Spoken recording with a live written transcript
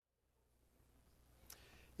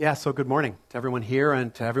Yeah, so good morning to everyone here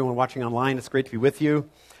and to everyone watching online. It's great to be with you.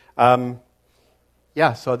 This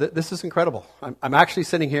is incredible. I'm actually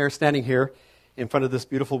standing here in front of this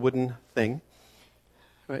beautiful wooden thing.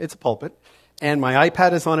 It's a pulpit. And my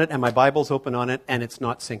iPad is on it and my Bible's open on it and it's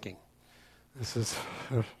not syncing. This is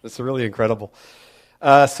really incredible.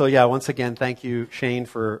 Once again, thank you, Shane,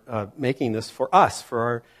 for making this for us,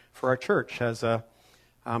 for our church as a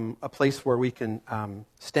place where we can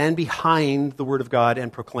stand behind the Word of God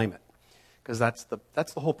and proclaim it, because that's the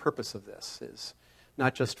whole purpose of this. Is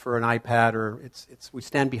not just for an iPad, or it's we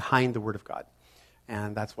stand behind the Word of God,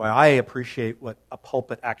 and that's why I appreciate what a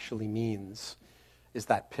pulpit actually means. Is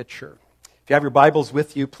that picture? If you have your Bibles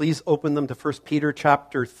with you, please open them to 1 Peter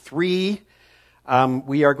chapter 3.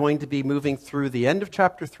 We are going to be moving through the end of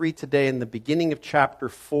chapter 3 today and the beginning of chapter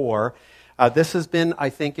 4. This has been, I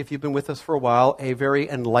think, if you've been with us for a while, a very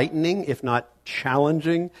enlightening, if not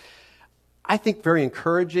challenging, I think very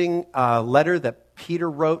encouraging letter that Peter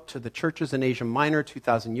wrote to the churches in Asia Minor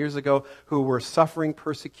 2,000 years ago who were suffering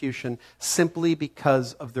persecution simply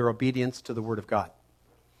because of their obedience to the Word of God.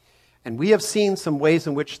 And we have seen some ways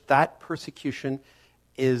in which that persecution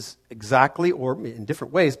is exactly, or in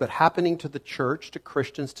different ways, but happening to the church, to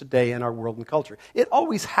Christians today in our world and culture. It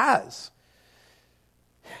always has.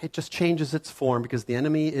 It just changes its form because the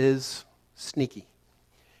enemy is sneaky.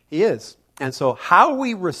 He is. And so how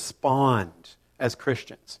we respond as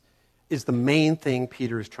Christians is the main thing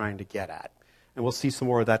Peter is trying to get at. And we'll see some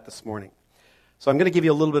more of that this morning. So I'm going to give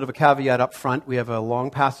you a little bit of a caveat up front. We have a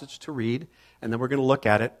long passage to read, and then we're going to look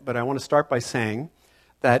at it. But I want to start by saying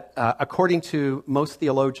that according to most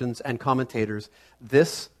theologians and commentators,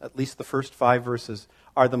 this, at least the first 5 verses,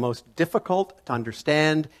 are the most difficult to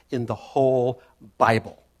understand in the whole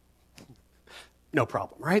Bible. No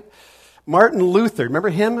problem, right? Martin Luther, remember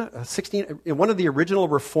him? One of the original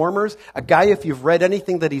reformers, a guy, if you've read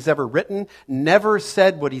anything that he's ever written, never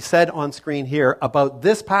said what he said on screen here about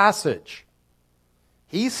this passage.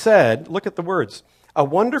 He said, look at the words, "A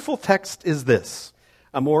wonderful text is this,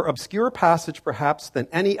 a more obscure passage perhaps than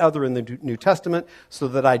any other in the New Testament, so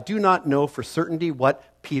that I do not know for certainty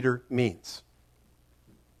what Peter means."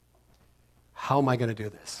 How am I going to do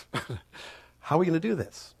this? How are we going to do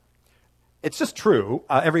this? It's just true.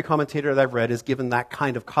 Every commentator that I've read has given that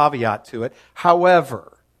kind of caveat to it.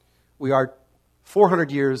 However, we are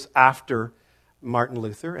 400 years after Martin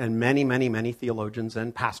Luther, and many, many, many theologians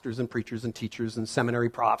and pastors and preachers and teachers and seminary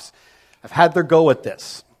profs have had their go at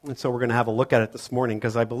this. And so we're going to have a look at it this morning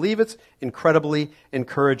because I believe it's incredibly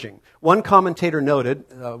encouraging. One commentator noted,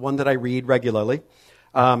 one that I read regularly,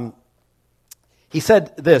 he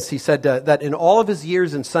said this. He said that in all of his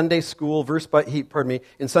years in Sunday school,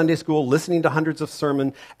 in Sunday school, listening to hundreds of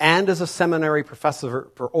sermons, and as a seminary professor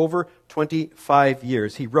for over 25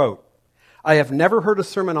 years, he wrote, "I have never heard a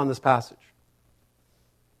sermon on this passage,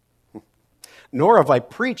 nor have I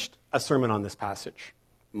preached a sermon on this passage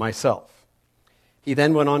myself." He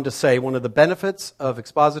then went on to say, one of the benefits of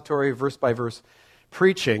expository verse-by-verse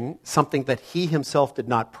preaching, something that he himself did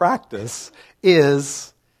not practice,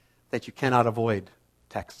 is that you cannot avoid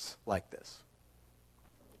texts like this.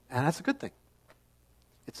 And that's a good thing.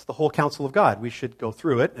 It's the whole counsel of God. We should go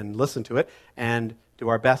through it and listen to it and do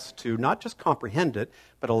our best to not just comprehend it,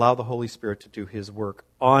 but allow the Holy Spirit to do His work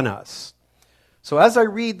on us. So as I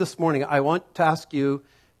read this morning, I want to ask you,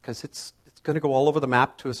 because it's going to go all over the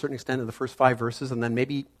map to a certain extent in the first 5 verses, and then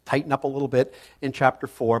maybe tighten up a little bit in chapter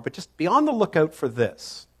 4, but just be on the lookout for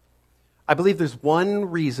this. I believe there's one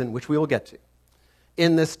reason, which we will get to,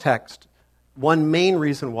 in this text, one main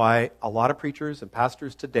reason why a lot of preachers and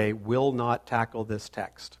pastors today will not tackle this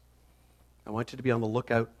text. I want you to be on the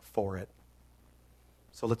lookout for it.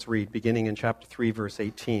 So let's read, beginning in chapter 3, verse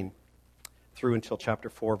 18, through until chapter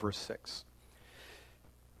 4, verse 6.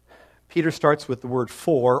 Peter starts with the word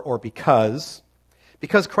 "for," or because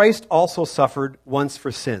Christ also suffered once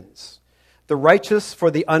for sins, the righteous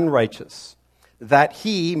for the unrighteous, that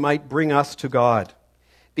He might bring us to God,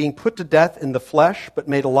 being put to death in the flesh, but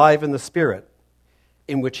made alive in the Spirit,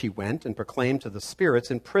 in which He went and proclaimed to the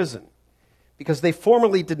spirits in prison, because they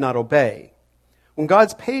formerly did not obey, when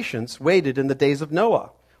God's patience waited in the days of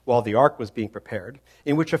Noah, while the ark was being prepared,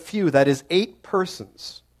 in which a few, that is 8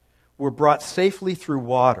 persons, were brought safely through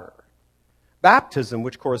water. Baptism,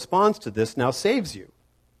 which corresponds to this, now saves you,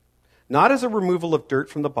 not as a removal of dirt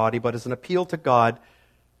from the body, but as an appeal to God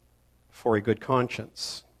for a good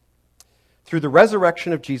conscience. Through the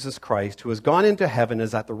resurrection of Jesus Christ, who has gone into heaven,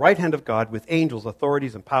 is at the right hand of God with angels,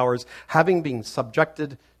 authorities, and powers, having been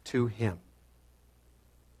subjected to Him.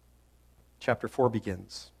 Chapter 4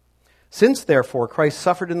 begins. "Since, therefore, Christ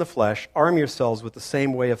suffered in the flesh, arm yourselves with the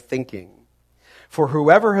same way of thinking. For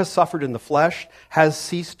whoever has suffered in the flesh has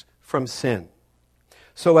ceased from sin,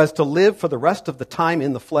 so as to live for the rest of the time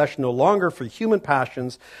in the flesh, no longer for human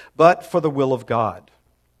passions, but for the will of God.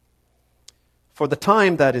 For the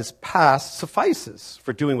time that is past suffices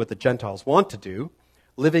for doing what the Gentiles want to do,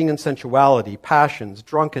 living in sensuality, passions,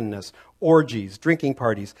 drunkenness, orgies, drinking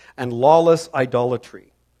parties, and lawless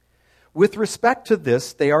idolatry. With respect to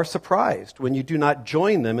this, they are surprised when you do not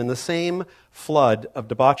join them in the same flood of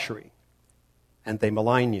debauchery, and they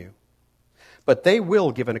malign you. But they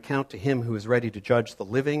will give an account to him who is ready to judge the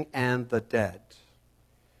living and the dead.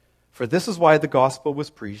 For this is why the gospel was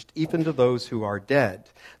preached even to those who are dead,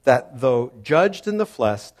 that though judged in the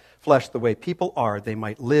flesh the way people are, they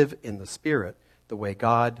might live in the spirit the way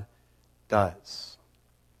God does.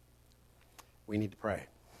 We need to pray.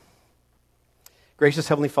 Gracious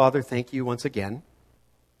Heavenly Father, thank you once again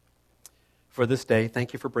for this day.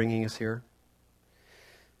 Thank you for bringing us here.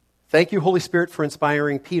 Thank you, Holy Spirit, for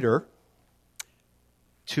inspiring Peter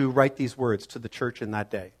to write these words to the church in that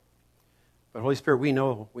day. But Holy Spirit, we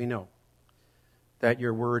know that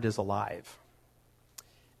your word is alive,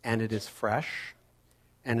 and it is fresh,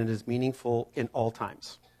 and it is meaningful in all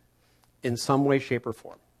times, in some way, shape, or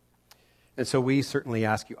form. And so I certainly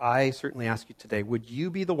ask you today, would you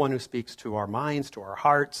be the one who speaks to our minds, to our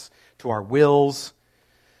hearts, to our wills,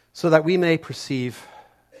 so that we may perceive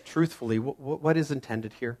truthfully what is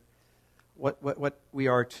intended here, what we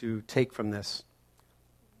are to take from this,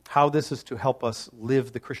 how this is to help us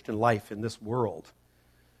live the Christian life in this world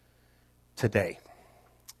today.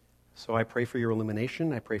 So I pray for your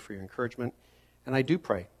illumination, I pray for your encouragement, and I do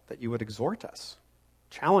pray that you would exhort us,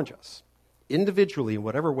 challenge us, individually in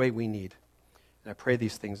whatever way we need. And I pray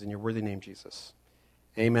these things in your worthy name, Jesus.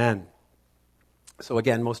 Amen. So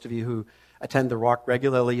again, most of you who attend the Rock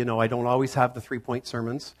regularly, you know I don't always have the 3-point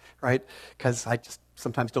sermons, right? Because I just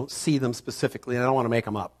sometimes don't see them specifically, and I don't want to make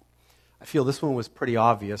them up. I feel this one was pretty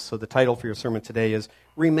obvious, so the title for your sermon today is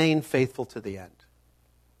Remain Faithful to the End.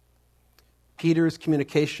 Peter's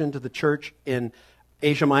communication to the church in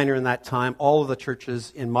Asia Minor in that time, all of the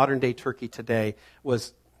churches in modern-day Turkey today,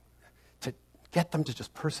 was to get them to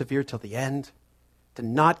just persevere till the end, to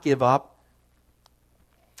not give up.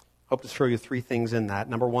 I hope to show you 3 things in that.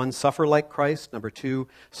 Number 1, suffer like Christ. Number 2,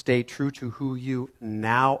 stay true to who you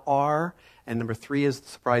now are. And number 3 is the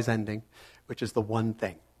surprise ending, which is the one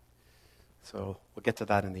thing. So we'll get to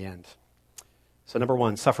that in the end. So number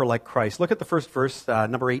 1, suffer like Christ. Look at the first verse,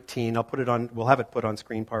 number 18. We'll have it put on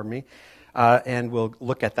screen, and we'll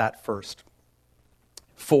look at that first.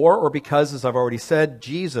 For, or because, as I've already said,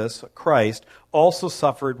 Jesus, Christ, also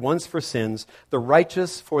suffered once for sins, the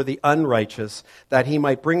righteous for the unrighteous, that he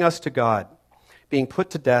might bring us to God, being put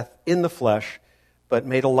to death in the flesh, but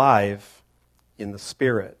made alive in the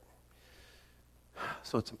Spirit.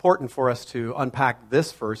 So it's important for us to unpack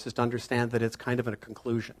this verse, is to understand that it's kind of a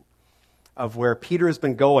conclusion of where Peter has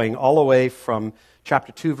been going all the way from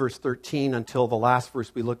chapter 2, verse 13, until the last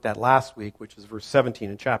verse we looked at last week, which is verse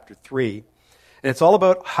 17 in chapter 3. And it's all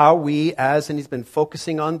about how we, and he's been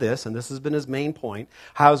focusing on this, and this has been his main point,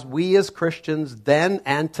 how we as Christians then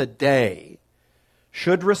and today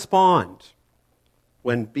should respond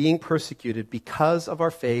when being persecuted because of our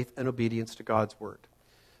faith and obedience to God's word.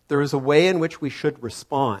 There is a way in which we should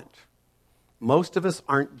respond. Most of us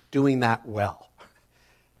aren't doing that well.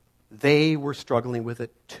 They were struggling with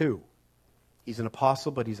it too. He's an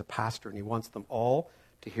apostle, but he's a pastor, and he wants them all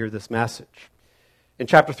to hear this message. In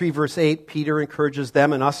chapter 3, verse 8, Peter encourages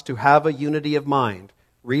them and us to have a unity of mind,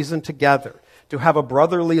 reason together, to have a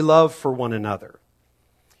brotherly love for one another.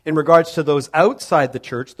 In regards to those outside the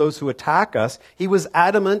church, those who attack us, he was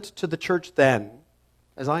adamant to the church then,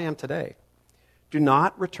 as I am today. Do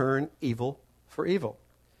not return evil for evil,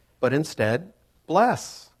 but instead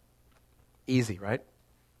bless. Easy, right?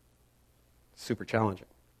 Super challenging.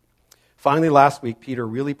 Finally, last week, Peter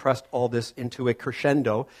really pressed all this into a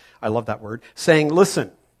crescendo, I love that word, saying,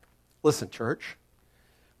 listen, church,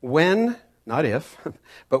 when, not if,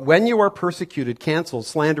 but when you are persecuted, canceled,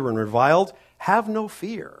 slandered, and reviled, have no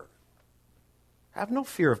fear. Have no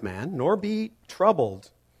fear of man, nor be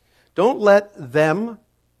troubled. Don't let them,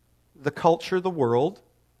 the culture, the world,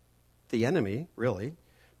 the enemy, really,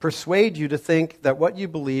 persuade you to think that what you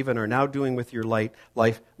believe and are now doing with your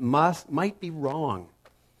life might be wrong.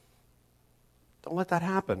 Don't let that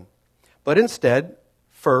happen. But instead,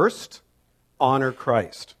 first, honor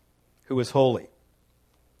Christ, who is holy.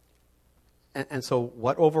 And so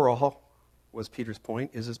what overall was Peter's point,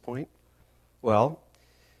 is his point? Well,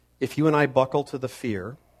 if you and I buckle to the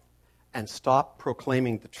fear and stop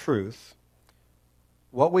proclaiming the truth,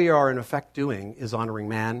 what we are in effect doing is honoring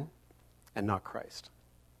man and not Christ.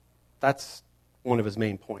 That's one of his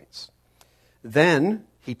main points. Then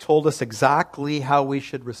he told us exactly how we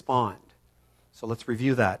should respond. So let's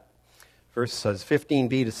review that. Verses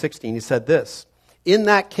 15b to 16, he said this: in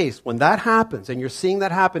that case, when that happens, and you're seeing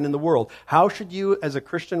that happen in the world, how should you as a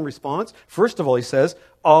Christian respond? First of all, he says,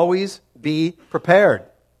 always be prepared.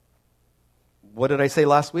 What did I say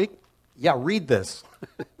last week? Yeah, read this.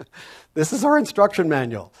 This is our instruction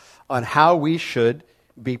manual on how we should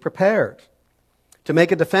be prepared. To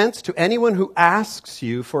make a defense to anyone who asks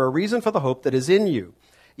you for a reason for the hope that is in you,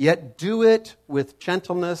 yet do it with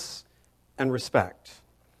gentleness and respect,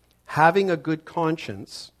 having a good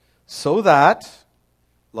conscience, so that,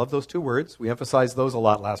 love those two words, we emphasized those a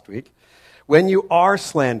lot last week, when you are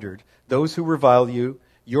slandered, those who revile you,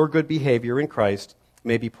 your good behavior in Christ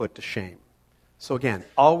may be put to shame. So again,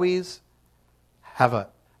 always have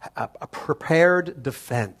a prepared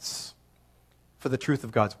defense for the truth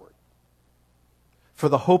of God's word, for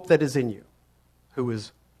the hope that is in you, who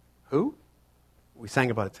is who? We sang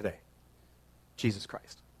about it today. Jesus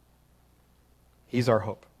Christ. He's our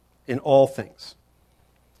hope in all things.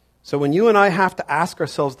 So when you and I have to ask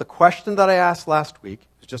ourselves the question that I asked last week,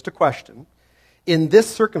 it's just a question, in this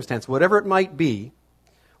circumstance, whatever it might be,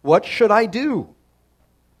 what should I do?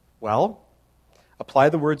 Well, apply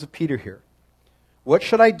the words of Peter here. What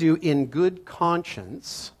should I do in good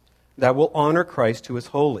conscience that will honor Christ who is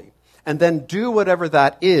holy? And then do whatever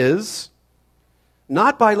that is,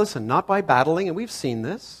 not by battling, and we've seen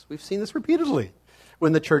this repeatedly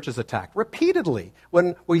when the church is attacked, repeatedly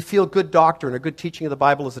when we feel good doctrine or good teaching of the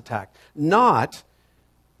Bible is attacked, not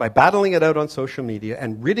by battling it out on social media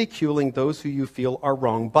and ridiculing those who you feel are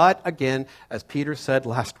wrong, but again, as Peter said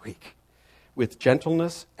last week, with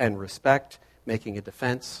gentleness and respect, making a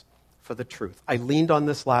defense for the truth. I leaned on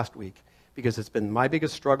this last week because it's been my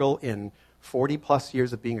biggest struggle in 40 plus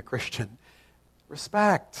years of being a Christian.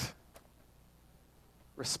 Respect.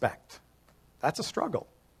 Respect. That's a struggle.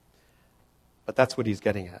 But that's what he's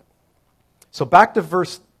getting at. So back to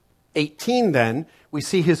verse 18 then, we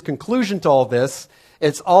see his conclusion to all this.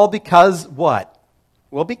 It's all because what?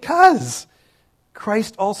 Well, because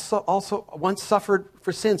Christ also once suffered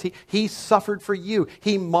for sins. He suffered for you.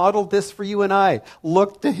 He modeled this for you and I.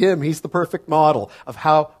 Look to him. He's the perfect model of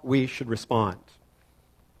how we should respond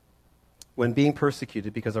when being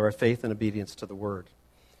persecuted because of our faith and obedience to the word.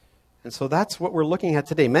 And so that's what we're looking at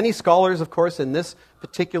today. Many scholars, of course, in this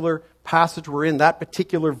particular passage we're in, that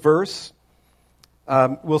particular verse,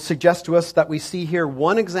 will suggest to us that we see here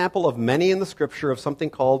one example of many in the Scripture of something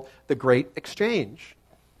called the Great Exchange.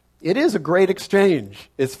 It is a great exchange.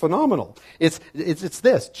 It's phenomenal. It's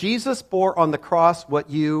this. Jesus bore on the cross what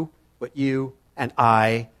you and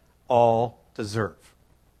I all deserve.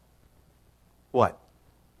 What?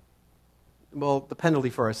 Well, the penalty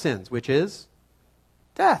for our sins, which is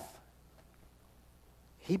death.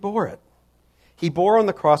 He bore it. He bore on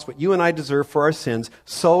the cross what you and I deserve for our sins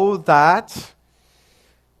so that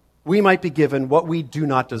we might be given what we do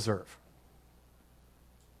not deserve.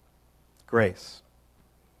 Grace,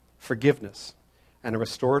 forgiveness, and a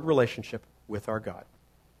restored relationship with our God.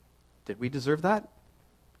 Did we deserve that?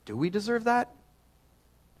 Do we deserve that?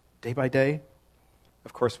 Day by day?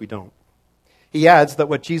 Of course we don't. He adds that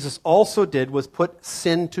what Jesus also did was put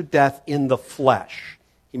sin to death in the flesh.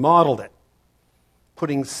 He modeled it,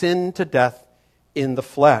 putting sin to death in the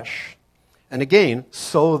flesh. And again,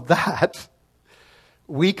 so that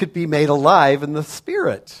we could be made alive in the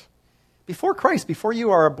Spirit. Before Christ, before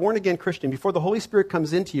you are a born-again Christian, before the Holy Spirit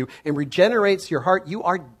comes into you and regenerates your heart, you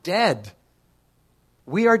are dead.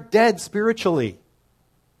 We are dead spiritually.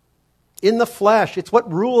 In the flesh, it's what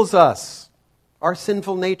rules us. Our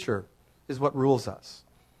sinful nature is what rules us.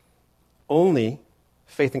 Only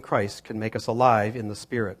faith in Christ can make us alive in the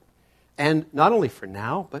Spirit. And not only for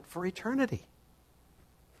now, but for eternity.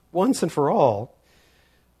 Once and for all.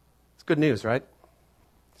 It's good news, right?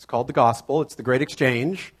 It's called the gospel. It's the great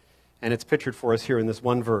exchange. And it's pictured for us here in this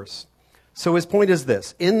one verse. So his point is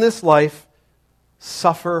this. In this life,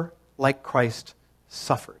 suffer like Christ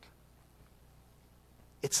suffered.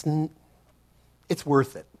 It's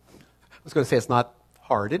worth it. I was going to say it's not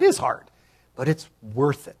hard. It is hard. But it's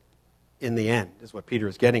worth it in the end, is what Peter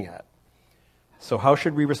is getting at. So how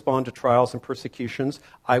should we respond to trials and persecutions?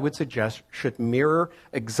 I would suggest should mirror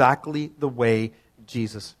exactly the way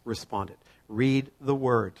Jesus responded. Read the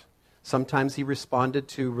word. Sometimes he responded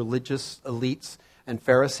to religious elites and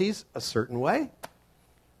Pharisees a certain way.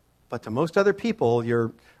 But to most other people,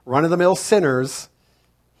 your run-of-the-mill sinners,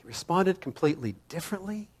 he responded completely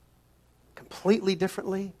differently.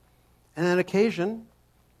 And on occasion,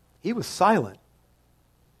 he was silent.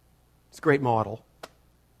 It's a great model.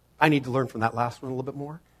 I need to learn from that last one a little bit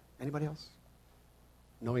more. Anybody else?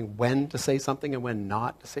 knowing when to say something and when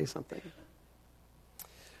not to say something.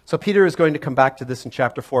 So Peter is going to come back to this in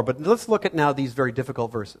chapter 4, but let's look at now these very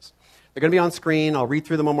difficult verses. They're going to be on screen. I'll read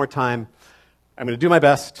through them one more time. I'm going to do my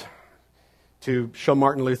best to show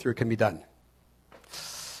Martin Luther it can be done.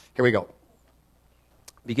 Here we go.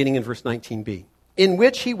 Beginning in verse 19b. In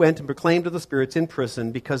which he went and proclaimed to the spirits in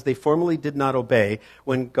prison because they formerly did not obey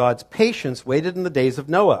when God's patience waited in the days of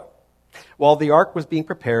Noah, while the ark was being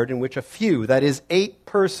prepared, in which a few, that is 8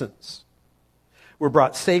 persons, were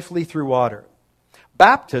brought safely through water.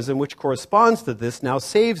 Baptism, which corresponds to this, now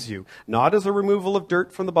saves you, not as a removal of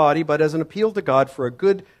dirt from the body, but as an appeal to God for a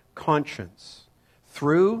good conscience,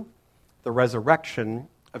 through the resurrection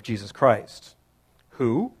of Jesus Christ,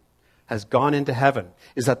 who has gone into heaven,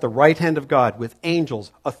 is at the right hand of God with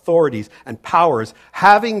angels, authorities, and powers,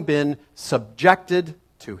 having been subjected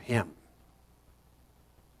to him.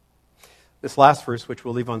 This last verse, which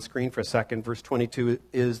we'll leave on screen for a second, verse 22,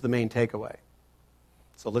 is the main takeaway.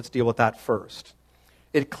 So let's deal with that first.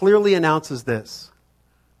 It clearly announces this: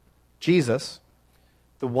 Jesus,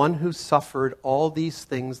 the one who suffered all these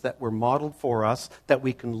things that were modeled for us, that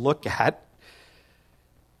we can look at,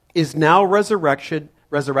 is now resurrected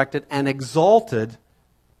and exalted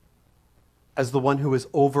as the one who is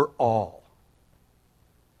over all.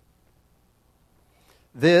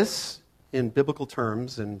 This, in biblical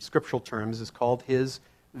terms, in scriptural terms, is called his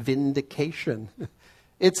vindication.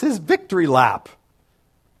 It's his victory lap.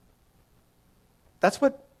 That's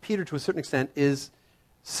what Peter, to a certain extent, is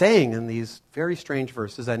saying in these very strange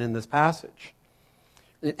verses and in this passage.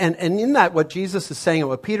 And in that, what Jesus is saying and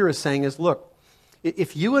what Peter is saying is, look,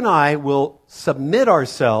 if you and I will submit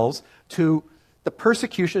ourselves to the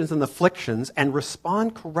persecutions and afflictions and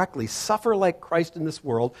respond correctly, suffer like Christ in this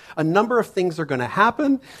world, a number of things are going to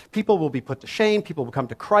happen. People will be put to shame. People will come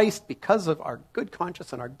to Christ because of our good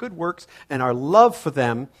conscience and our good works and our love for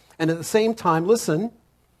them. And at the same time, listen,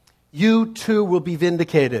 you too will be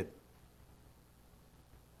vindicated.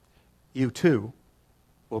 You too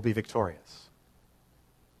will be victorious.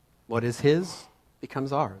 What is his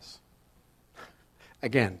becomes ours.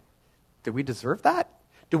 Again, do we deserve that?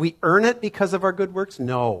 Do we earn it because of our good works?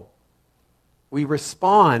 No. We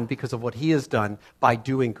respond because of what he has done by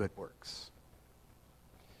doing good works.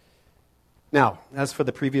 Now, as for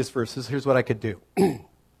the previous verses, here's what I could do.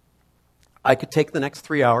 I could take the next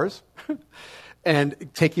 3 hours and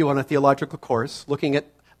take you on a theological course looking at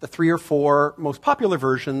the 3 or 4 most popular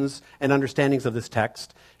versions and understandings of this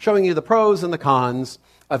text, showing you the pros and the cons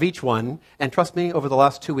of each one. And trust me, over the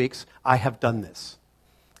last 2 weeks, I have done this.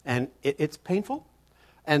 And it's painful.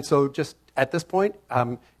 And so just at this point,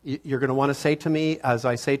 you're going to want to say to me, as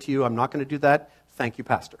I say to you, I'm not going to do that. Thank you,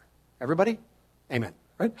 Pastor. Everybody? Amen.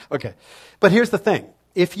 Right? Okay. But here's the thing.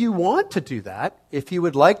 If you want to do that, if you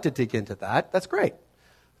would like to dig into that, that's great.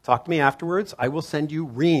 Talk to me afterwards. I will send you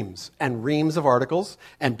reams and reams of articles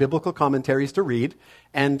and biblical commentaries to read.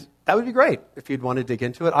 And that would be great if you'd want to dig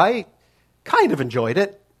into it. I kind of enjoyed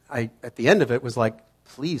it. At the end of it was like,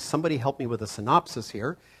 please, somebody help me with a synopsis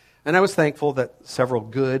here. And I was thankful that several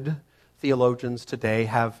good theologians today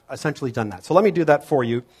have essentially done that. So let me do that for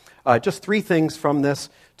you. Just 3 things from this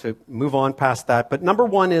to move on past that. But number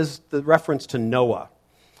 1 is the reference to Noah.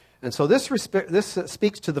 And so this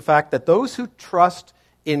speaks to the fact that those who trust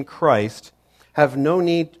in Christ have no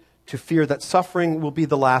need to fear that suffering will be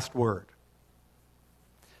the last word.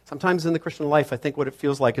 Sometimes in the Christian life, I think what it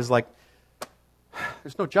feels like is like,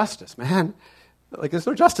 there's no justice, man. Like, there's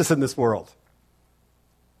no justice in this world.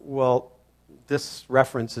 Well, this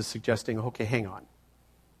reference is suggesting, okay, hang on.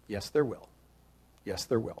 Yes, there will. Yes,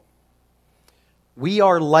 there will. We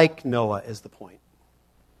are like Noah, is the point.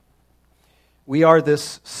 We are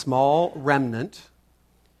this small remnant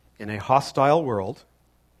in a hostile world,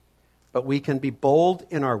 but we can be bold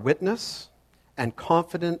in our witness and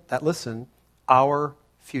confident that, listen, our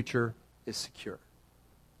future is secure.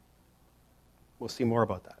 We'll see more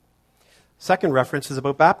about that. Second reference is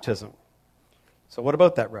about baptism. So what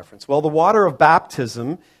about that reference? Well, the water of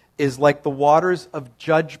baptism is like the waters of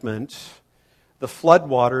judgment, the flood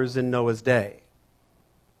waters in Noah's day.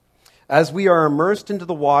 As we are immersed into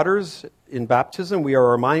the waters in baptism, we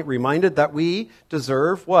are reminded that we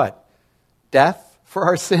deserve what? Death for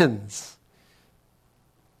our sins.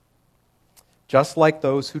 Just like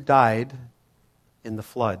those who died in the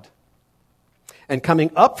flood. And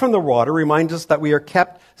coming up from the water reminds us that we are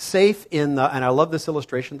kept safe in the, and I love this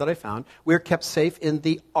illustration that I found, we are kept safe in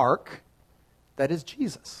the ark that is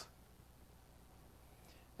Jesus.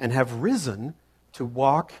 And have risen to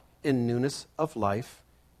walk in newness of life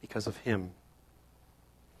because of him.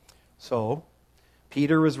 So,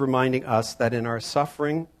 Peter is reminding us that in our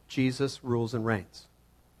suffering, Jesus rules and reigns.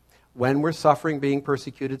 when we're suffering, being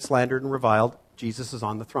persecuted, slandered, and reviled, Jesus is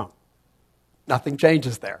on the throne. Nothing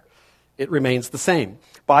changes there. It remains the same.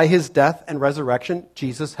 By his death and resurrection,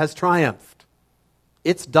 Jesus has triumphed.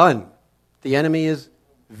 It's done. The enemy is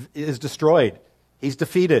destroyed. He's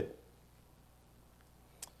defeated.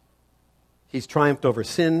 He's triumphed over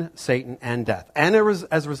sin, Satan, and death. And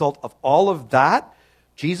as a result of all of that,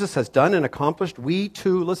 Jesus has done and accomplished, we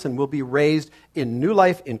too, listen, will be raised in new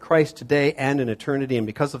life in Christ today and in eternity. And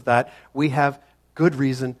because of that, we have good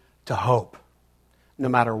reason to hope. No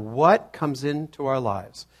matter what comes into our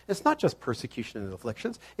lives. It's not just persecution and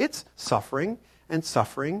afflictions. It's suffering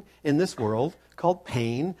in this world called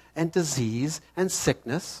pain and disease and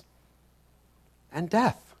sickness and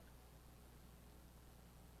death.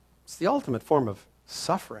 It's the ultimate form of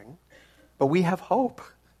suffering, but we have hope.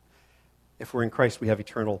 If we're in Christ, we have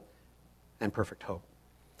eternal and perfect hope.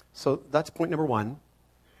 So that's point number one.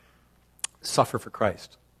 Suffer for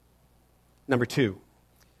Christ. Number two,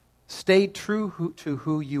 stay true to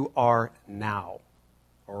who you are now,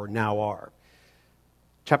 or now are.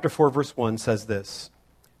 Chapter 4, verse 1 says this,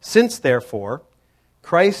 "Since, therefore,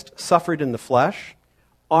 Christ suffered in the flesh,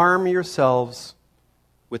 arm yourselves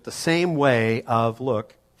with the same way of,"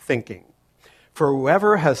 look, "thinking. For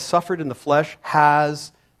whoever has suffered in the flesh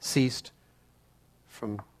has ceased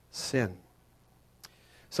from sin."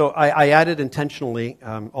 So I added intentionally,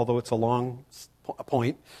 although it's a long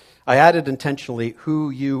point, I added intentionally who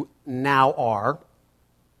you now are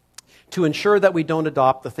to ensure that we don't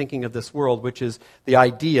adopt the thinking of this world, which is the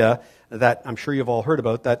idea that I'm sure you've all heard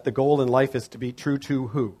about, that the goal in life is to be true to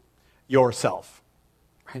who? Yourself.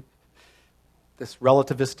 Right? This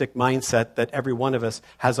relativistic mindset that every one of us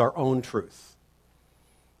has our own truth.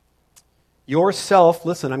 Yourself,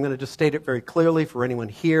 listen, I'm going to just state it very clearly for anyone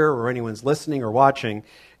here or anyone's listening or watching.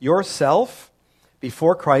 Yourself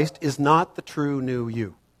before Christ is not the true new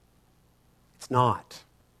you. It's not.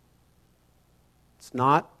 It's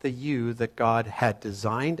not the you that God had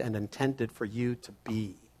designed and intended for you to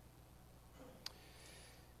be.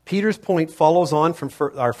 Peter's point follows on from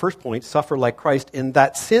our first point, suffer like Christ, in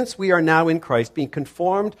that since we are now in Christ, being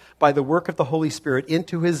conformed by the work of the Holy Spirit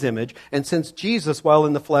into his image, and since Jesus, while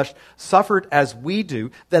in the flesh, suffered as we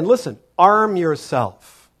do, then listen, arm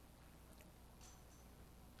yourself.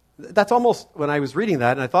 That's almost, when I was reading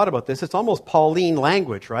that and I thought about this, it's almost Pauline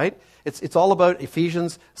language, right? It's all about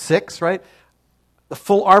Ephesians 6, right? The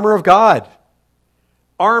full armor of God.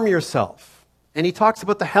 Arm yourself. And he talks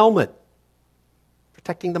about the helmet,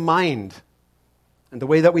 protecting the mind and the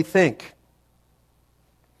way that we think.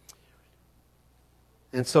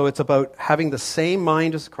 And so it's about having the same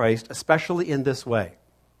mind as Christ, especially in this way.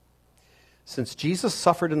 Since Jesus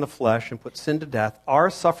suffered in the flesh and put sin to death, our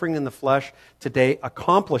suffering in the flesh today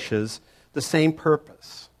accomplishes the same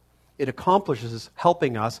purpose. It accomplishes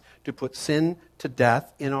helping us to put sin to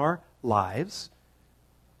death in our lives,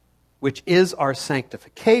 which is our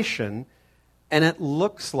sanctification, and it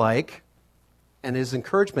looks like, and his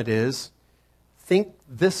encouragement is, think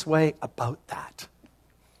this way about that.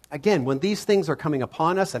 Again, when these things are coming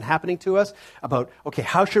upon us and happening to us, about, okay,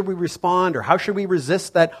 how should we respond, or how should we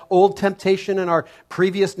resist that old temptation in our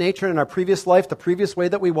previous nature, in our previous life, the previous way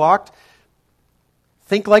that we walked?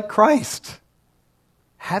 Think like Christ.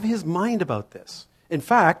 Have his mind about this. In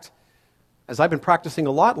fact, as I've been practicing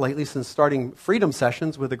a lot lately since starting freedom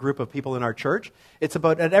sessions with a group of people in our church, it's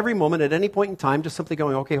about at every moment, at any point in time, just simply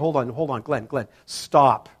going, okay, hold on, Glenn,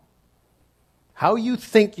 stop. How you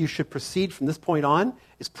think you should proceed from this point on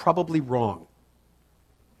is probably wrong.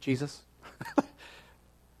 Jesus?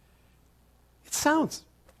 It sounds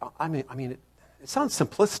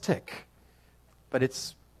simplistic, but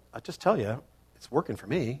I'll just tell you, it's working for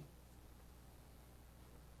me.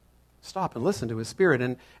 Stop and listen to his Spirit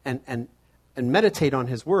and meditate on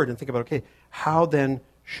his word and think about, okay, how then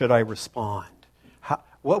should I respond?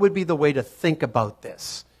 What would be the way to think about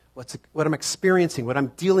this? What I'm experiencing, what I'm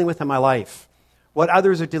dealing with in my life, what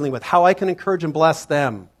others are dealing with, how I can encourage and bless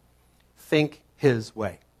them. Think his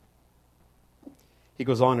way. He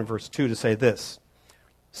goes on in verse 2 to say this,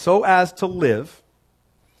 so as to live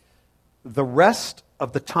the rest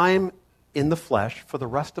of the time in the flesh for the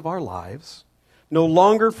rest of our lives, no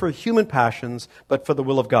longer for human passions, but for the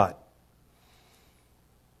will of God.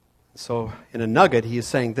 So, in a nugget, he is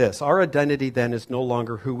saying this. Our identity then is no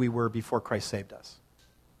longer who we were before Christ saved us.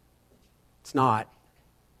 It's not.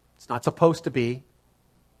 It's not supposed to be.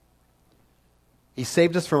 He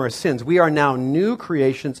saved us from our sins. We are now new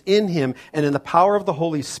creations in him, and in the power of the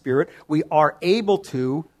Holy Spirit, we are able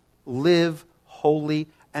to live holy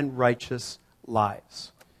and righteous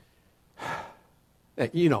lives.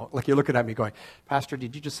 You know, like you're looking at me going, Pastor,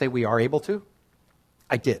 did you just say we are able to?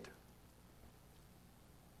 I did.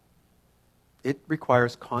 It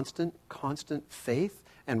requires constant faith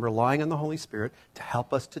and relying on the Holy Spirit to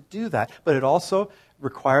help us to do that. But it also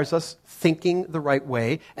requires us thinking the right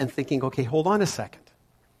way and thinking, okay, hold on a second.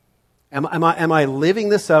 Am I living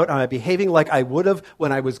this out? Am I behaving like I would have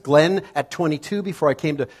when I was Glenn at 22 before I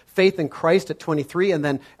came to faith in Christ at 23 and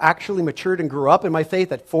then actually matured and grew up in my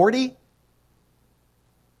faith at 40?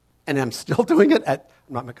 And I'm still doing it at,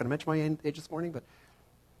 I'm not going to mention my age this morning, but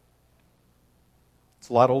it's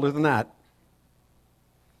a lot older than that.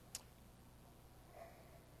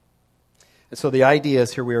 And so the idea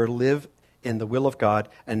is here we are to live in the will of God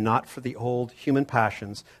and not for the old human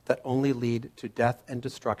passions that only lead to death and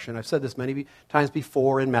destruction. I've said this many times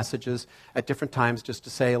before in messages at different times just to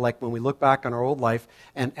say, like when we look back on our old life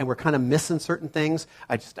and we're kind of missing certain things,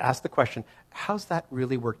 I just ask the question, how's that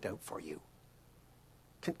really worked out for you?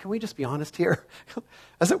 Can we just be honest here?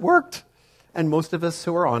 Has it worked? And most of us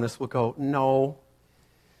who are honest will go, no.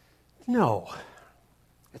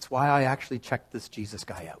 It's why I actually checked this Jesus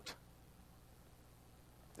guy out.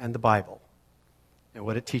 And the Bible. And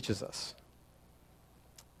what it teaches us.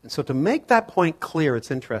 And so to make that point clear, it's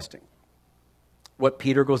interesting what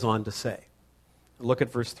Peter goes on to say. Look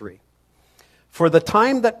at verse 3. For the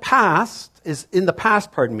time that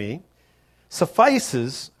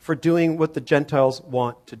suffices for doing what the Gentiles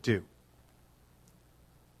want to do.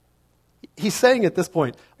 He's saying at this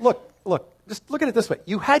point, look, just look at it this way.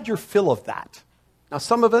 You had your fill of that. Now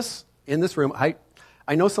some of us in this room, I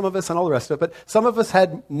know some of us and all the rest of it, but some of us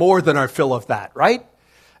had more than our fill of that, right?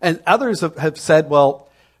 And others have said, well,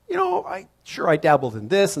 I dabbled in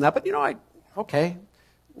this and that, but okay.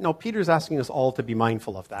 No, Peter's asking us all to be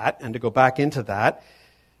mindful of that and to go back into that.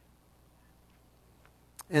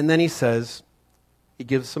 And then he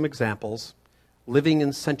gives some examples, living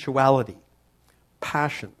in sensuality,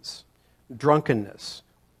 passions, drunkenness,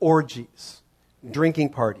 orgies, drinking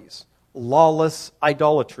parties, lawless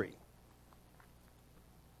idolatry.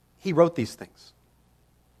 He wrote these things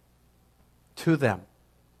to them.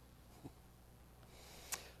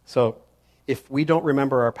 So, if we don't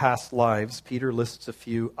remember our past lives, Peter lists a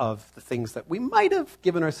few of the things that we might have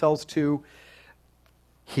given ourselves to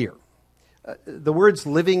here. The words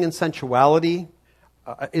living in sensuality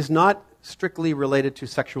is not strictly related to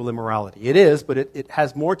sexual immorality. It is, but it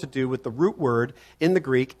has more to do with the root word in the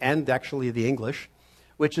Greek and actually the English,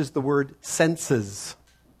 which is the word senses,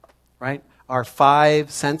 right? Our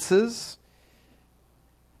 5 senses.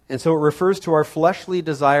 And so it refers to our fleshly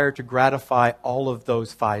desire to gratify all of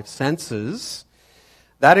those 5 senses.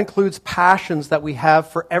 That includes passions that we have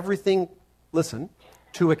for everything, listen,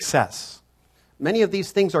 to excess. Many of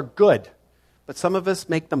these things are good, but some of us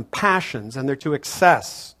make them passions and they're to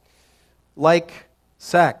excess. Like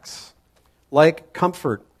sex, like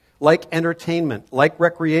comfort, like entertainment, like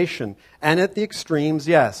recreation, and at the extremes,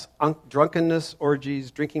 yes, drunkenness,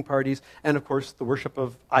 orgies, drinking parties, and of course the worship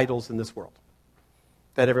of idols in this world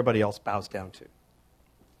that everybody else bows down to.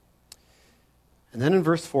 And then in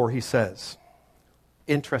verse 4 he says,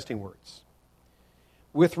 interesting words.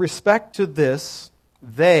 With respect to this,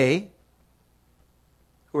 they,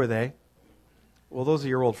 who are they? Well, those are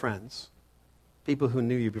your old friends, people who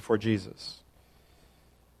knew you before Jesus,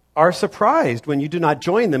 are surprised when you do not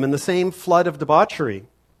join them in the same flood of debauchery,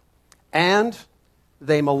 and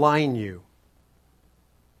they malign you.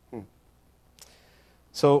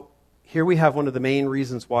 So here we have one of the main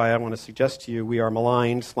reasons why I want to suggest to you we are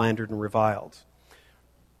maligned, slandered, and reviled.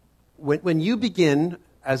 When you begin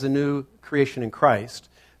as a new creation in Christ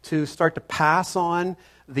to start to pass on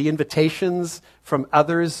the invitations from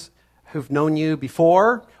others who've known you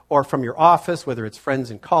before, or from your office, whether it's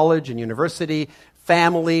friends in college and university,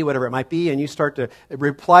 family, whatever it might be, and you start to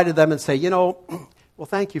reply to them and say, well,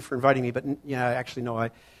 thank you for inviting me, but actually, no,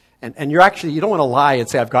 and you're actually, you don't want to lie and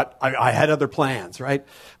say, I had other plans, right?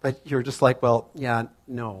 But you're just like, well, yeah,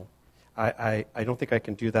 no, I don't think I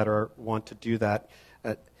can do that or want to do that.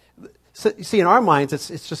 So, you see, in our minds,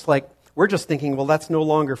 it's just like, we're just thinking, well, that's no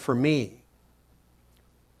longer for me.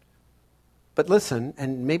 But listen,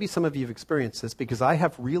 and maybe some of you have experienced this, because I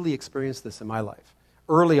have really experienced this in my life,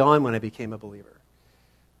 early on when I became a believer.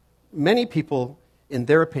 Many people, in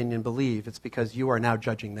their opinion, believe it's because you are now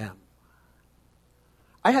judging them.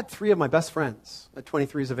 I had 3 of my best friends at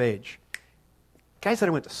 23 years of age, guys that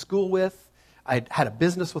I went to school with. I had a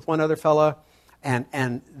business with one other fella,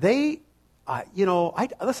 and they,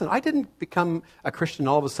 listen, I didn't become a Christian,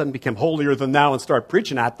 all of a sudden become holier than thou and start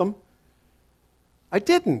preaching at them. I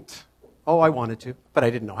didn't. Oh, I wanted to, but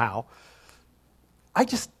I didn't know how. I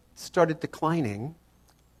just started declining,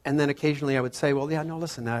 and then occasionally I would say, well, yeah, no,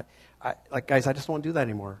 listen, guys, I just don't want to do that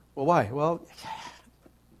anymore. Well, why? Well,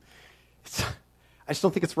 I just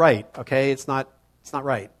don't think it's right, okay? It's not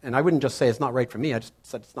right. And I wouldn't just say it's not right for me. I just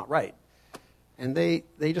said it's not right. And they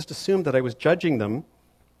just assumed that I was judging them.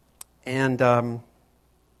 And, they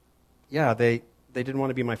didn't want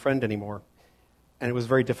to be my friend anymore. And it was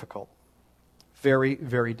very difficult. Very,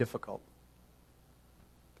 very difficult.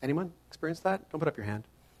 Anyone experience that? Don't put up your hand.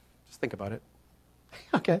 Just think about it.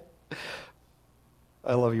 Okay.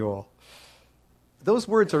 I love you all. Those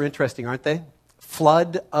words are interesting, aren't they?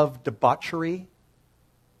 Flood of debauchery.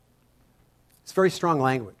 It's very strong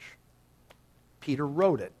language. Peter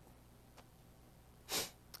wrote it.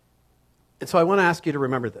 And so I want to ask you to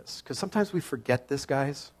remember this, because sometimes we forget this,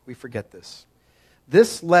 guys. We forget this.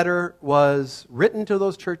 This letter was written to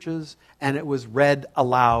those churches, and it was read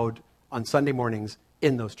aloud on Sunday mornings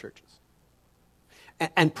in those churches.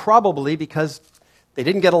 And probably because they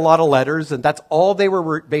didn't get a lot of letters, and that's all they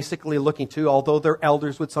were basically looking to, although their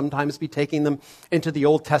elders would sometimes be taking them into the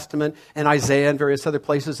Old Testament and Isaiah and various other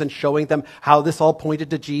places and showing them how this all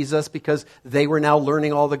pointed to Jesus, because they were now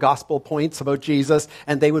learning all the gospel points about Jesus,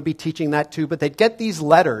 and they would be teaching that too. But they'd get these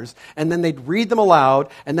letters, and then they'd read them aloud,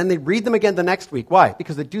 and then they'd read them again the next week. Why?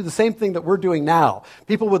 Because they'd do the same thing that we're doing now.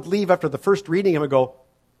 People would leave after the first reading and would go,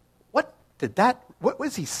 what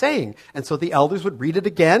was he saying? And so the elders would read it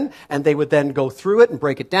again, and they would then go through it and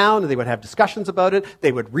break it down, and they would have discussions about it.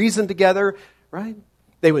 They would reason together, right?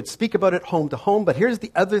 They would speak about it home to home. But here's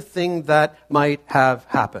the other thing that might have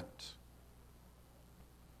happened.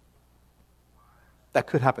 That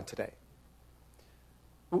could happen today.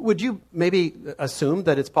 Would you maybe assume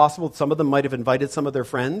that it's possible that some of them might have invited some of their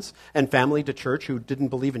friends and family to church who didn't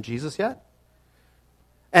believe in Jesus yet?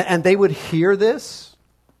 And they would hear this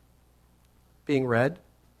being read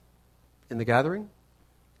in the gathering,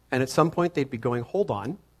 and at some point they'd be going, hold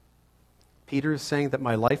on, Peter is saying that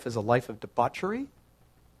my life is a life of debauchery?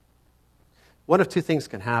 One of two things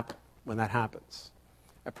can happen when that happens.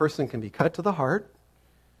 A person can be cut to the heart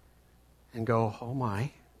and go, oh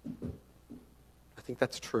my, I think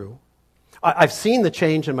that's true. I've seen the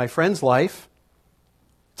change in my friend's life.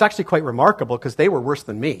 It's actually quite remarkable because they were worse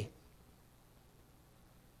than me.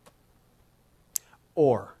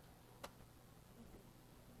 Or,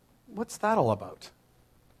 what's that all about?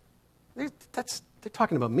 They're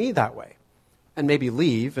talking about me that way. And maybe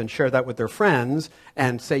leave and share that with their friends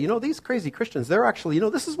and say, these crazy Christians, they're actually,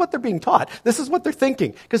 this is what they're being taught. This is what they're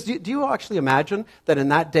thinking. Because do you actually imagine that in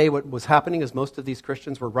that day what was happening is most of these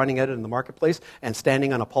Christians were running out in the marketplace and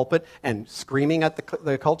standing on a pulpit and screaming at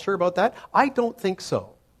the culture about that? I don't think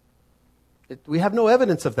so. We have no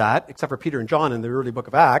evidence of that, except for Peter and John in the early book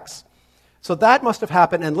of Acts. So that must have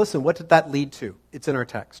happened. And listen, what did that lead to? It's in our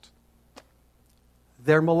text.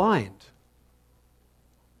 They're maligned.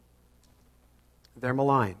 They're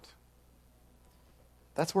maligned.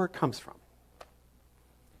 That's where it comes from.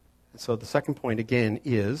 And so the second point, again,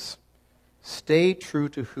 is stay true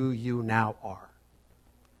to who you now are.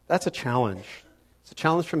 That's a challenge. It's a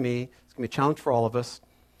challenge for me. It's going to be a challenge for all of us.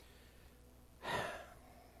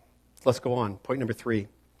 Let's go on. Point number 3.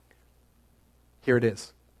 Here it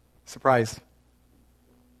is. Surprise.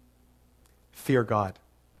 Fear God.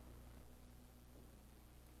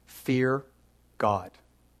 Fear God,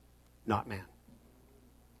 not man.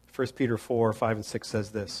 1 Peter 4, 5, and 6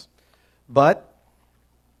 says this. But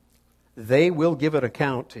they will give an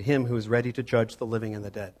account to him who is ready to judge the living and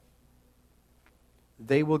the dead.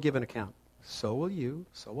 They will give an account. So will you,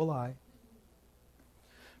 so will I.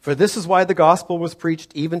 For this is why the gospel was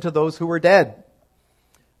preached even to those who were dead,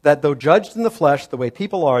 that though judged in the flesh the way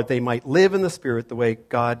people are, they might live in the spirit the way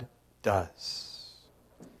God does.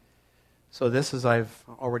 So this, as I've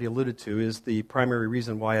already alluded to, is the primary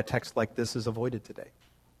reason why a text like this is avoided today.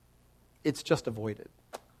 It's just avoided.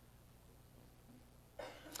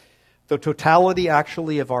 The totality,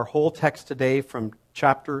 actually, of our whole text today from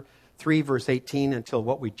chapter 3, verse 18 until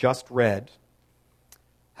what we just read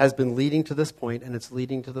has been leading to this point, and it's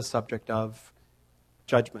leading to the subject of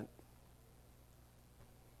judgment.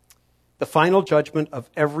 The final judgment of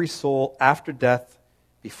every soul after death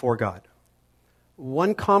before God.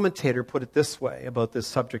 One commentator put it this way about this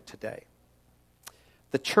subject today.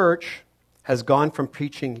 The church has gone from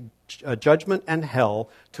preaching judgment and hell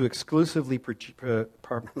to exclusively let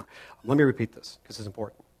me repeat this because it's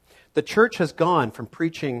important. The church has gone from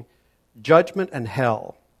preaching judgment and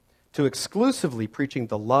hell to exclusively preaching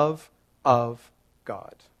the love of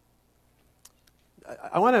God.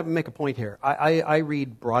 I want to make a point here. I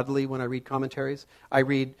read broadly when I read commentaries. I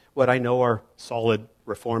read what I know are solid,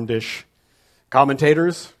 reformed-ish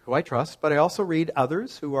commentators who I trust, but I also read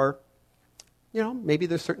others who are, maybe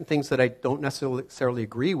there's certain things that I don't necessarily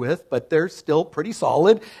agree with, but they're still pretty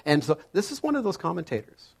solid. And so this is one of those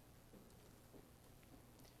commentators.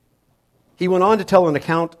 He went on to tell an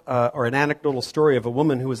account or an anecdotal story of a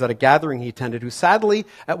woman who was at a gathering he attended, who sadly,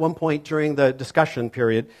 at one point during the discussion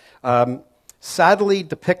period, sadly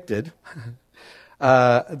depicted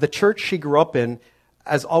the church she grew up in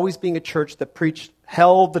as always being a church that preached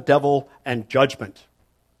hell, the devil, and judgment.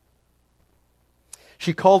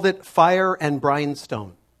 She called it fire and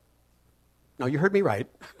brimstone. No, you heard me right.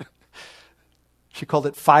 She called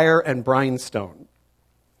it fire and brimstone.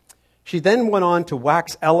 She then went on to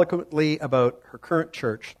wax eloquently about her current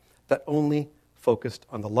church that only focused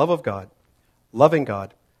on the love of God,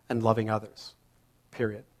 and loving others.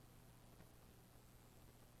 Period.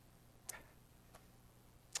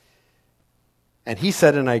 And he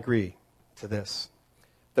said, and I agree to this,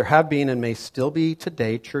 there have been and may still be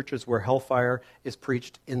today churches where hellfire is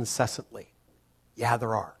preached incessantly. Yeah,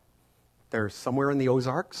 there are. They're somewhere in the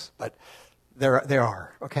Ozarks, but there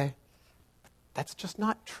are, okay? That's just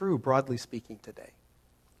not true, broadly speaking, today.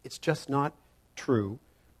 It's just not true,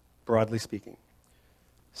 broadly speaking.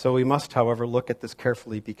 So we must, however, look at this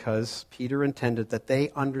carefully because Peter intended that they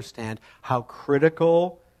understand how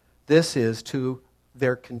critical this is to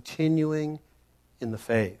their continuing in the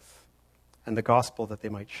faith and the gospel that they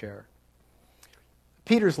might share.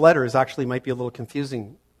 Peter's letters actually might be a little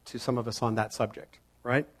confusing to some of us on that subject,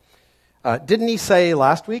 right? Didn't he say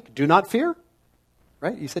last week, do not fear?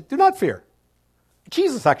 Right? He said, do not fear.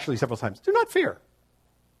 Jesus actually several times, do not fear.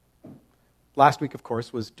 Last week, of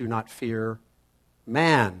course, was do not fear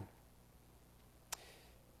man.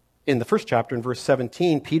 In the first chapter, in verse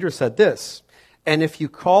 17, Peter said this, and if you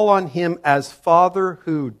call on him as Father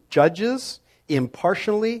who judges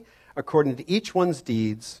impartially according to each one's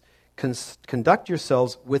deeds, conduct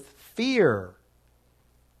yourselves with fear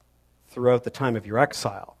throughout the time of your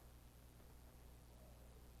exile.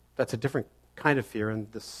 That's a different kind of fear,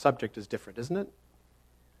 and the subject is different, isn't it?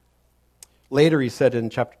 Later he said in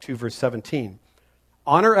chapter 2, verse 17,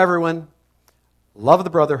 honor everyone, love the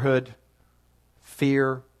brotherhood,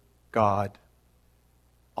 fear God,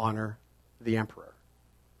 honor the emperor.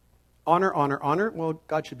 Honor, honor, honor. Well,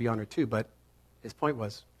 God should be honored too, but his point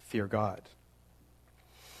was fear God.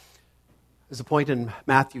 There's a point in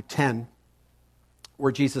Matthew 10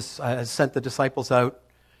 where Jesus has sent the disciples out,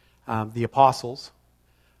 the apostles,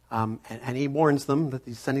 and he warns them that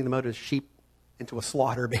he's sending them out as sheep into a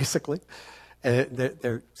slaughter, basically.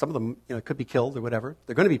 Some of them could be killed or whatever.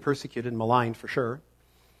 They're going to be persecuted and maligned for sure.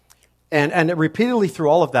 And repeatedly through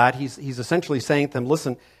all of that, he's essentially saying to them,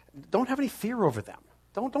 listen, don't have any fear over them.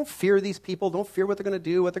 Don't fear these people. Don't fear what they're going to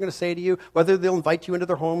do, what they're going to say to you, whether they'll invite you into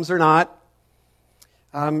their homes or not.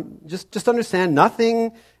 Just understand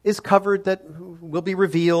nothing is covered that will be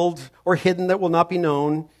revealed or hidden that will not be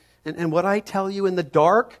known. And what I tell you in the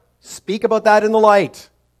dark, speak about that in the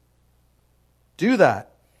light. Do that.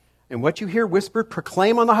 And what you hear whispered,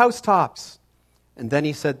 proclaim on the housetops. And then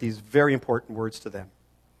he said these very important words to them.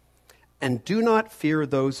 And do not fear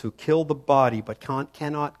those who kill the body, but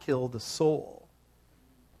cannot kill the soul.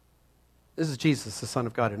 This is Jesus, the Son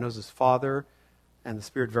of God, who knows his Father and the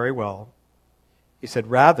Spirit very well. He said,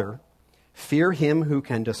 rather, fear him who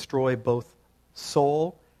can destroy both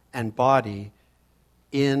soul and body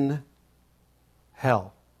in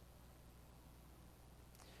hell.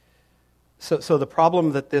 So the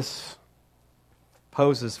problem that this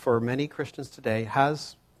poses for many Christians today,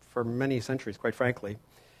 has for many centuries, quite frankly,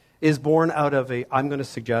 is born out of a, I'm going to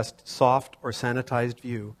suggest, soft or sanitized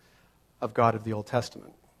view of God of the Old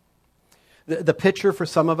Testament. The picture for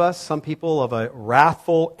some of us, some people, of a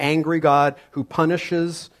wrathful, angry God who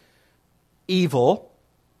punishes evil,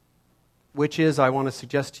 which is, I want to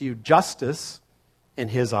suggest to you, justice in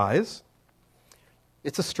his eyes.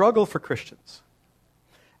 It's a struggle for Christians.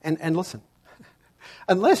 And listen,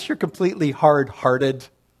 unless you're completely hard-hearted,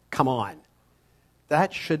 come on.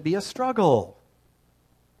 That should be a struggle.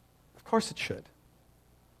 Of course it should.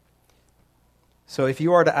 So if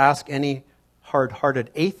you are to ask any hard-hearted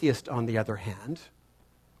atheist, on the other hand,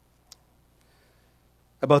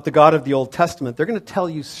 about the God of the Old Testament, they're going to tell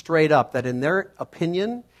you straight up that in their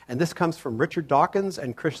opinion, and this comes from Richard Dawkins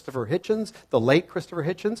and Christopher Hitchens, the late Christopher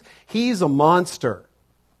Hitchens, he's a monster.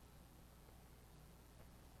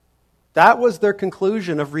 That was their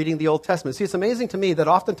conclusion of reading the Old Testament. See, it's amazing to me that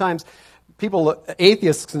oftentimes people,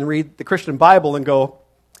 atheists, can read the Christian Bible and go,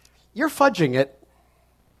 you're fudging it.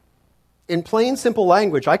 In plain, simple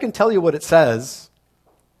language, I can tell you what it says.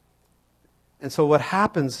 And so what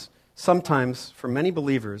happens sometimes for many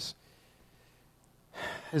believers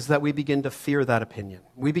is that we begin to fear that opinion.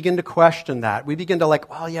 We begin to question that. We begin to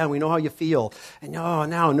well, yeah, we know how you feel. And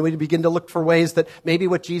now we begin to look for ways that maybe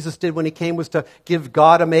what Jesus did when he came was to give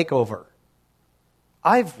God a makeover.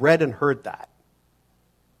 I've read and heard that.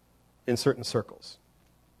 in certain circles.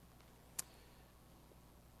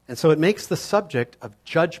 And so it makes the subject of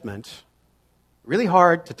judgment really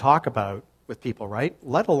hard to talk about with people, right?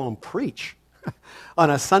 Let alone preach on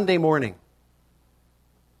a Sunday morning.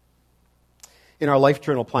 In our Life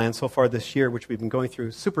Journal plan so far this year, which we've been going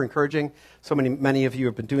through, super encouraging. So many of you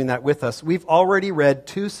have been doing that with us. We've already read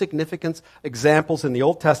 2 significant examples in the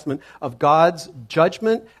Old Testament of God's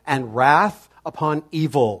judgment and wrath upon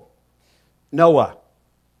evil. Noah.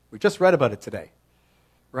 We just read about it today,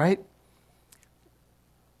 right?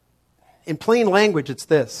 In plain language, it's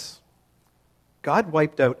this. God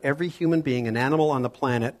wiped out every human being and animal on the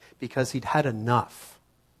planet because he'd had enough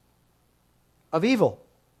of evil.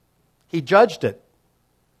 He judged it.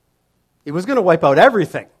 He was going to wipe out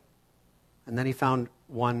everything. And then he found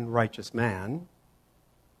one righteous man.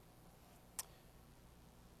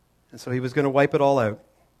 And so he was going to wipe it all out.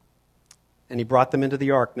 And he brought them into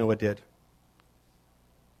the ark, Noah did.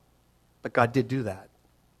 But God did do that.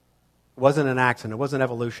 It wasn't an accident. It wasn't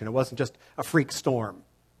evolution. It wasn't just a freak storm.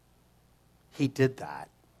 He did that.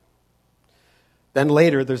 Then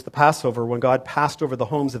later, there's the Passover, when God passed over the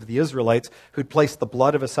homes of the Israelites who'd placed the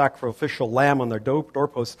blood of a sacrificial lamb on their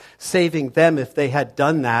doorposts, saving them if they had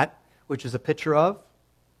done that, which is a picture of,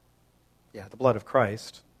 the blood of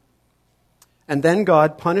Christ. And then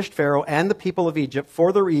God punished Pharaoh and the people of Egypt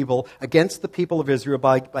for their evil against the people of Israel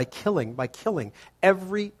by killing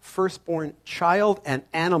every firstborn child and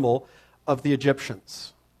animal of the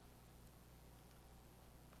Egyptians.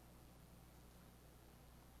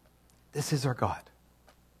 This is our God.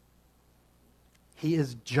 He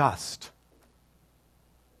is just.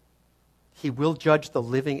 He will judge the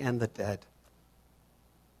living and the dead.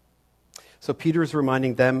 So Peter is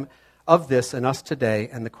reminding them of this and us today,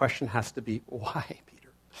 and the question has to be, why, Peter?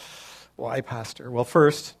 Why, Pastor? Well,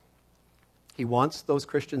 first, he wants those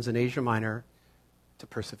Christians in Asia Minor to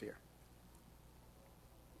persevere.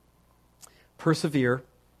 Persevere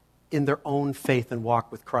in their own faith and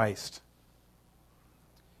walk with Christ.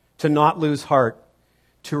 To not lose heart,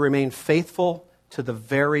 to remain faithful to the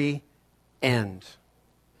very end.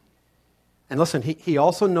 And listen, he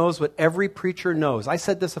also knows what every preacher knows. I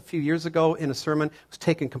said this a few years ago in a sermon. It was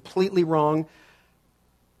taken completely wrong.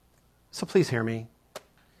 So please hear me.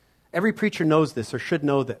 Every preacher knows this or should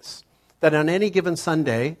know this. That on any given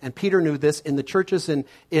Sunday, and Peter knew this in the churches in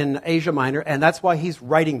Asia Minor, and that's why he's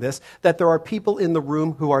writing this, that there are people in the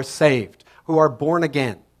room who are saved, who are born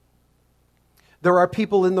again. There are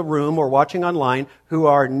people in the room or watching online who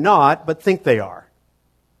are not, but think they are.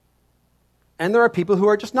 And there are people who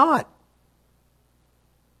are just not.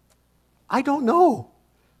 I don't know.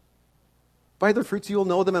 By their fruits you will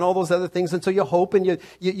know them and all those other things. And so you hope and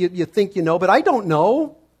you think you know, but I don't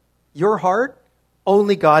know your heart.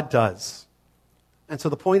 Only God does. And so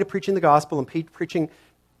the point of preaching the gospel and preaching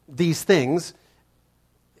these things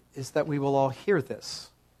is that we will all hear this.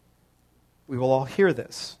 We will all hear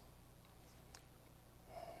this.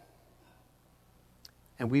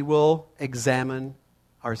 And we will examine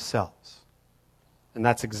ourselves. And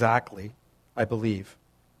that's exactly, I believe,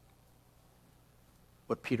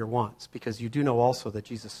 what Peter wants. Because you do know also that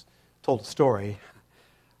Jesus told a story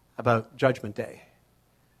about Judgment Day,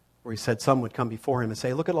 where he said some would come before him and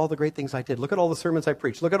say, look at all the great things I did. Look at all the sermons I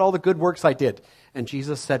preached. Look at all the good works I did. And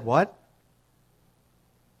Jesus said, what?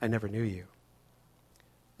 I never knew you.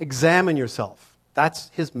 Examine yourself. That's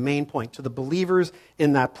his main point to the believers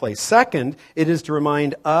in that place. Second, it is to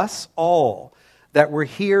remind us all that we're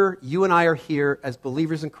here, you and I are here as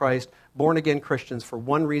believers in Christ, born-again Christians for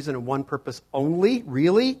one reason and one purpose only,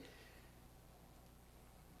 really.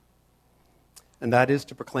 And that is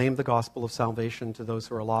to proclaim the gospel of salvation to those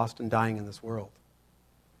who are lost and dying in this world.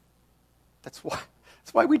 That's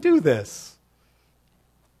why we do this.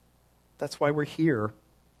 That's why we're here.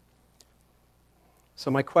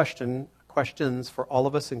 So my questions for all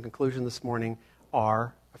of us in conclusion this morning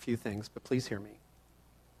are a few things, but please hear me.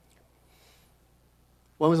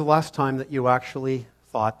 When was the last time that you actually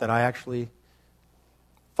thought, that I actually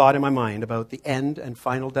thought in my mind about the end and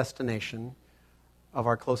final destination of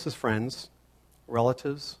our closest friends,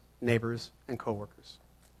 relatives, neighbors, and coworkers?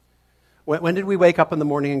 When did we wake up in the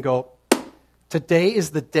morning and go, today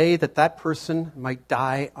is the day that that person might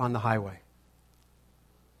die on the highway?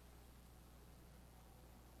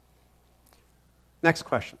 Next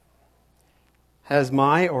question. Has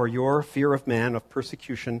my or your fear of man, of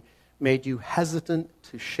persecution, made you hesitant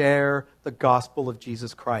to share the gospel of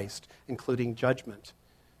Jesus Christ, including judgment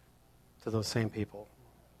to those same people?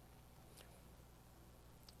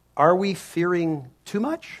 Are we fearing too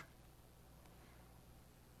much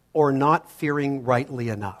or not fearing rightly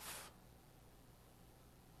enough?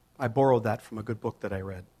 I borrowed that from a good book that I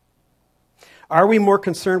read. Are we more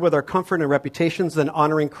concerned with our comfort and reputations than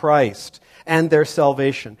honoring Christ and their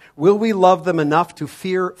salvation? Will we love them enough to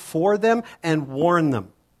fear for them and warn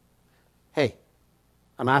them? Hey,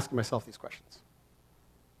 I'm asking myself these questions.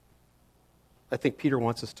 I think Peter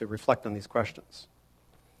wants us to reflect on these questions.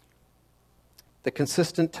 The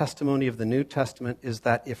consistent testimony of the New Testament is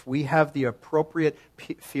that if we have the appropriate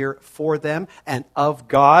fear for them and of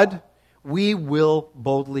God, we will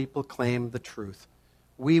boldly proclaim the truth.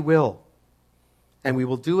 We will. And we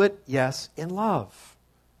will do it, yes, in love,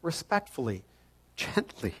 respectfully,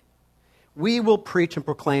 gently. We will preach and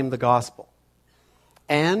proclaim the gospel.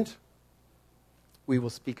 And we will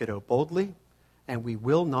speak it out boldly, and we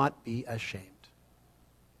will not be ashamed.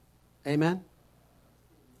 Amen?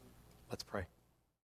 Let's pray.